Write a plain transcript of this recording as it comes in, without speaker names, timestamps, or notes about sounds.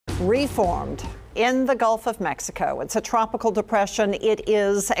reformed in the Gulf of Mexico. It's a tropical depression. It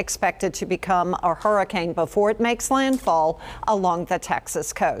is expected to become a hurricane before it makes landfall along the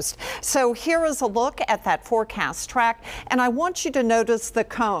Texas coast. So here is a look at that forecast track, and I want you to notice the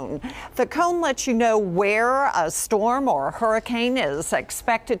cone. The cone lets you know where a storm or a hurricane is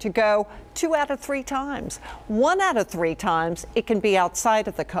expected to go 2 out of 3 times. 1 out of 3 times, it can be outside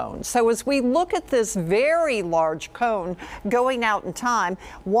of the cone. So as we look at this very large cone going out in time,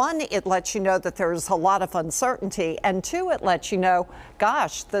 1, it lets you know that there's a lot of uncertainty, and 2, it lets you know,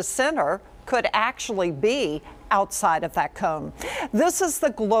 gosh, the center could actually be outside of that cone. This is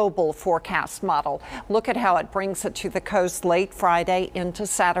the global forecast model. Look at how it brings it to the coast late Friday into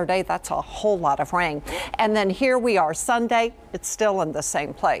Saturday. That's a whole lot of rain. And then here we are Sunday. It's still in the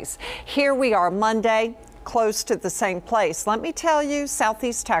same place. Here we are Monday, close to the same place. Let me tell you,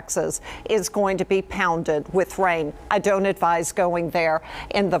 Southeast Texas is going to be pounded with rain. I don't advise going there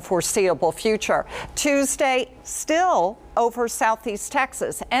in the foreseeable future. Tuesday, still over Southeast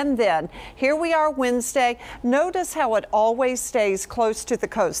Texas. And then here we are Wednesday. Notice how it always stays close to the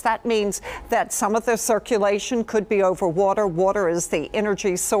coast. That means that some of the circulation could be over water. Water is the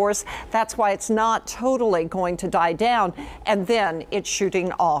energy source. That's why it's not totally going to die down. And then it's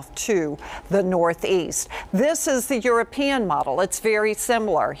shooting off to the northeast. This is the European model. It's very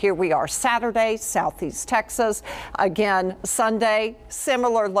similar. Here we are Saturday, Southeast Texas. Again, Sunday,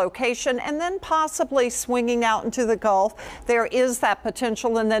 similar location, and then possibly swinging out into the Gulf. There is that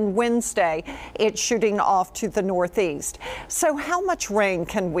potential, and then Wednesday, it's shooting off to the northeast. So how much rain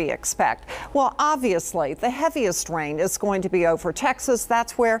can we expect? Well, obviously, the heaviest rain is going to be over Texas.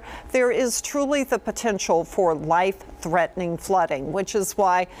 That's where there is truly the potential for life-threatening flooding, which is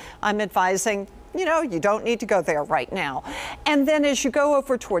why I'm advising you don't need to go there right now. And then as you go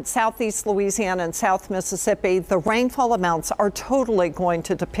over towards southeast Louisiana and South Mississippi, the rainfall amounts are totally going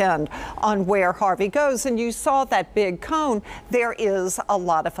to depend on where Harvey goes. And you saw that big cone. There is a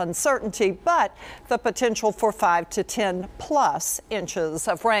lot of uncertainty, but the potential for 5 to 10 plus inches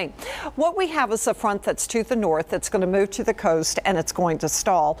of rain. What we have is a front that's to the north that's going to move to the coast, and it's going to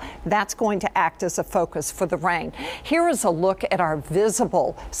stall. That's going to act as a focus for the rain. Here is a look at our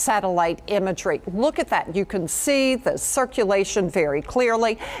visible satellite imagery. Look at that. You can see the circulation very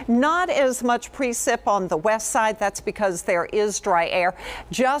clearly. Not as much precip on the west side. That's because there is dry air.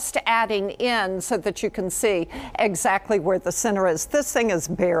 Just adding in so that you can see exactly where the center is. This thing is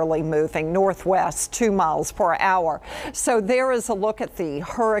barely moving northwest 2 miles per hour. So there is a look at the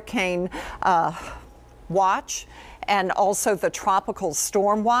hurricane watch and also the tropical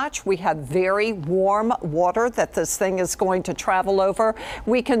storm watch. We have very warm water that this thing is going to travel over.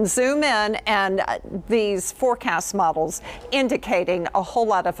 We can zoom in, and these forecast models indicating a whole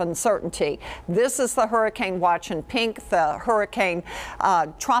lot of uncertainty. This is the hurricane watch in pink. The hurricane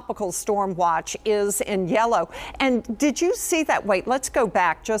tropical storm watch is in yellow. And did you see that? Wait, let's go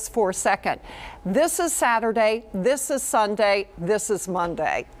back just for a second. This is Saturday. This is Sunday. This is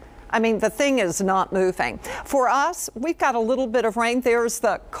Monday. I mean, the thing is not moving. For us, we've got a little bit of rain. There's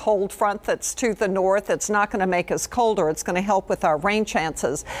the cold front that's to the north. It's not going to make us colder. It's going to help with our rain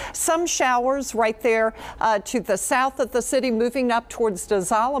chances. Some showers right there to the south of the city, moving up towards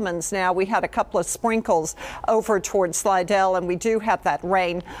Des Allemands now. We had a couple of sprinkles over towards Slidell, and we do have that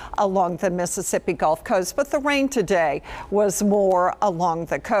rain along the Mississippi Gulf Coast. But the rain today was more along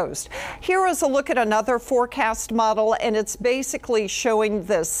the coast. Here is a look at another forecast model, and it's basically showing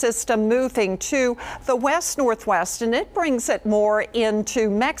the system moving to the west-northwest, and it brings it more into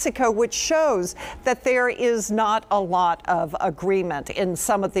Mexico, which shows that there is not a lot of agreement in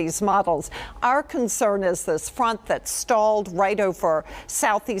some of these models. Our concern is this front that stalled right over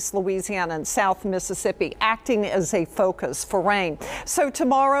southeast Louisiana and South Mississippi, acting as a focus for rain. So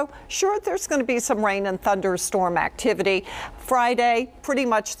tomorrow, sure, there's going to be some rain and thunderstorm activity. Friday, pretty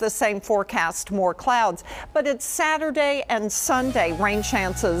much the same forecast, more clouds. But it's Saturday and Sunday, rain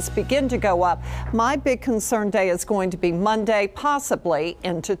chances begin to go up. My big concern day is going to be Monday, possibly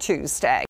into Tuesday.